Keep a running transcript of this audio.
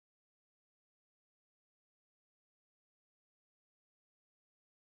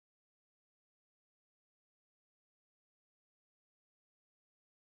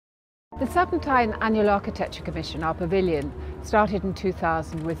The Serpentine Annual Architecture Commission, our pavilion, started in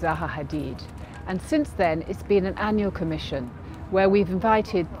 2000 with Zaha Hadid, and since then it's been an annual commission where we've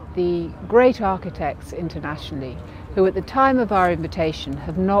invited the great architects internationally who at the time of our invitation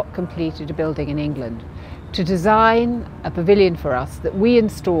have not completed a building in England to design a pavilion for us that we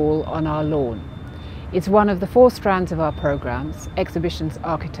install on our lawn. It's one of the 4 strands of our programs: exhibitions,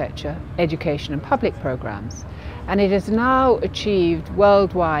 architecture, education and public programs. And it has now achieved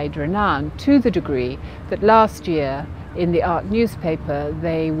worldwide renown to the degree that last year in the art newspaper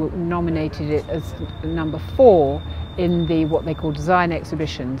they nominated it as number 4 in the what they call design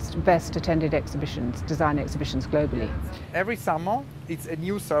exhibitions, best attended exhibitions, design exhibitions globally. Every summer it's a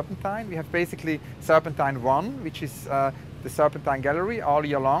new Serpentine. We have basically Serpentine 1, which is the Serpentine Gallery all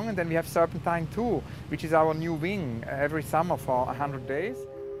year long, and then we have Serpentine 2, which is our new wing every summer for 100 days.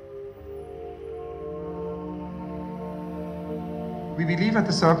 We believe at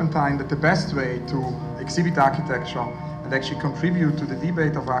the Serpentine that the best way to exhibit architecture and actually contribute to the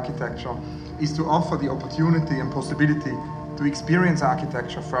debate of architecture is to offer the opportunity and possibility to experience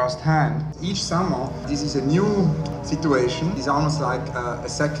architecture firsthand. Each summer, this is a new situation. It's almost like a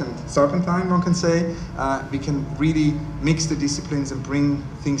second Serpentine, one can say. We can really mix the disciplines and bring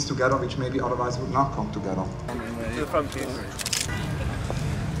things together which maybe otherwise would not come together. To the front, please.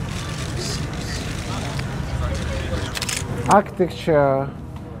 Architecture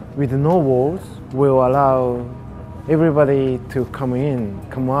with no walls will allow everybody to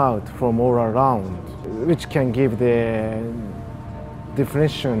come out from all around, which can give the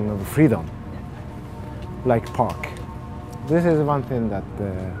definition of freedom, like park. This is one thing that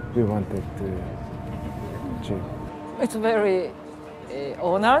we wanted to achieve. It's very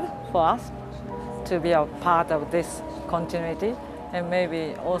honored for us to be a part of this continuity, and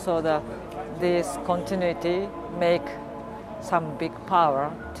maybe also this continuity make some big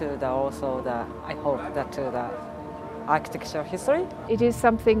power to I hope that to the architecture history. It is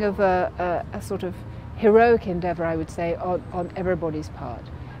something of a sort of heroic endeavour, I would say, on everybody's part.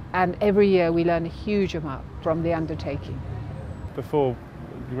 And every year we learn a huge amount from the undertaking. Before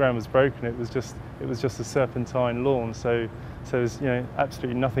the ground was broken, it was just a serpentine lawn. So there's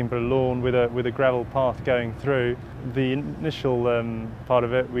absolutely nothing but a lawn with a gravel path going through. The initial part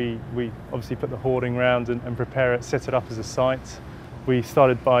of it, we obviously put the hoarding round and prepare it, set it up as a site. We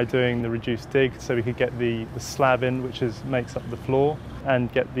started by doing the reduced dig so we could get the slab in, which makes up the floor,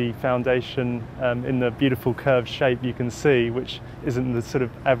 and get the foundation in the beautiful curved shape you can see, which isn't the sort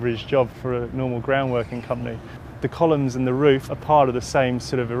of average job for a normal groundworking company. The columns and the roof are part of the same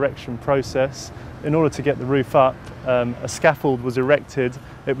sort of erection process. In order to get the roof up, a scaffold was erected.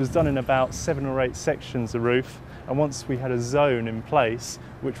 It was done in about 7 or 8 sections, the roof. And once we had a zone in place,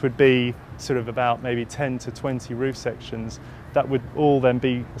 which would be sort of about maybe 10 to 20 roof sections, that would all then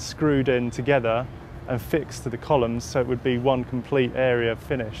be screwed in together and fixed to the columns, so it would be one complete area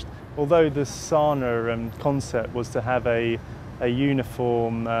finished. Although the SANAA concept was to have a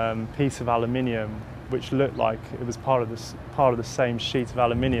uniform piece of aluminium which looked like it was part of the same sheet of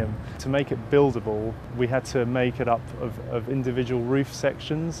aluminium. To make it buildable, we had to make it up of individual roof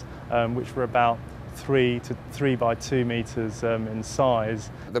sections, which were about 3 to 3 by 2 meters in size.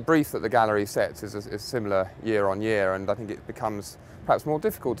 The brief that the gallery sets is similar year on year, and I think it becomes perhaps more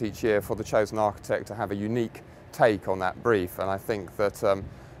difficult each year for the chosen architect to have a unique take on that brief. And I think that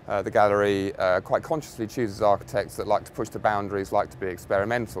the gallery quite consciously chooses architects that like to push the boundaries, like to be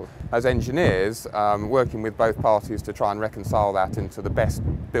experimental. As engineers, working with both parties to try and reconcile that into the best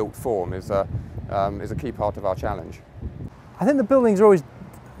built form is a key part of our challenge. I think the buildings are always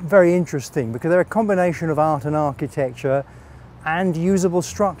very interesting because they're a combination of art and architecture and usable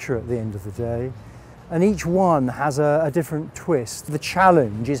structure at the end of the day. And each one has a different twist. The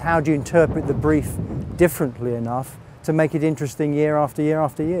challenge is how do you interpret the brief differently enough to make it interesting year after year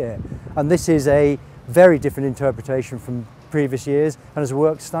after year. And this is a very different interpretation from previous years and has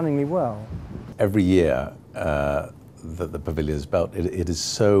worked stunningly well. Every year that the pavilion is built, it is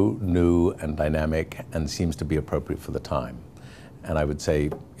so new and dynamic and seems to be appropriate for the time. And I would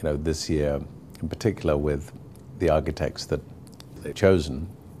say, this year in particular with the architects that they've chosen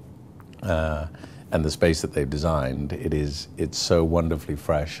and the space that they've designed, it's so wonderfully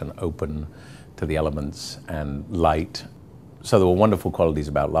fresh and open to the elements and light. So there were wonderful qualities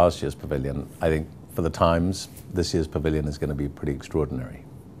about last year's pavilion. I think for the times, this year's pavilion is going to be pretty extraordinary.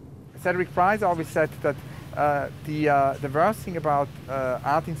 Cedric Price always said that the worst thing about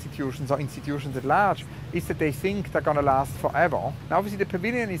art institutions or institutions at large is that they think they're going to last forever. Now, obviously the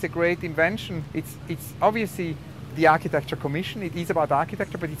pavilion is a great invention. It's obviously the architecture commission. It is about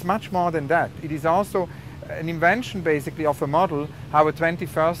architecture, but it's much more than that. It is also an invention basically of a model how a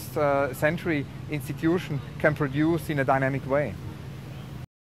 21st century institution can produce in a dynamic way.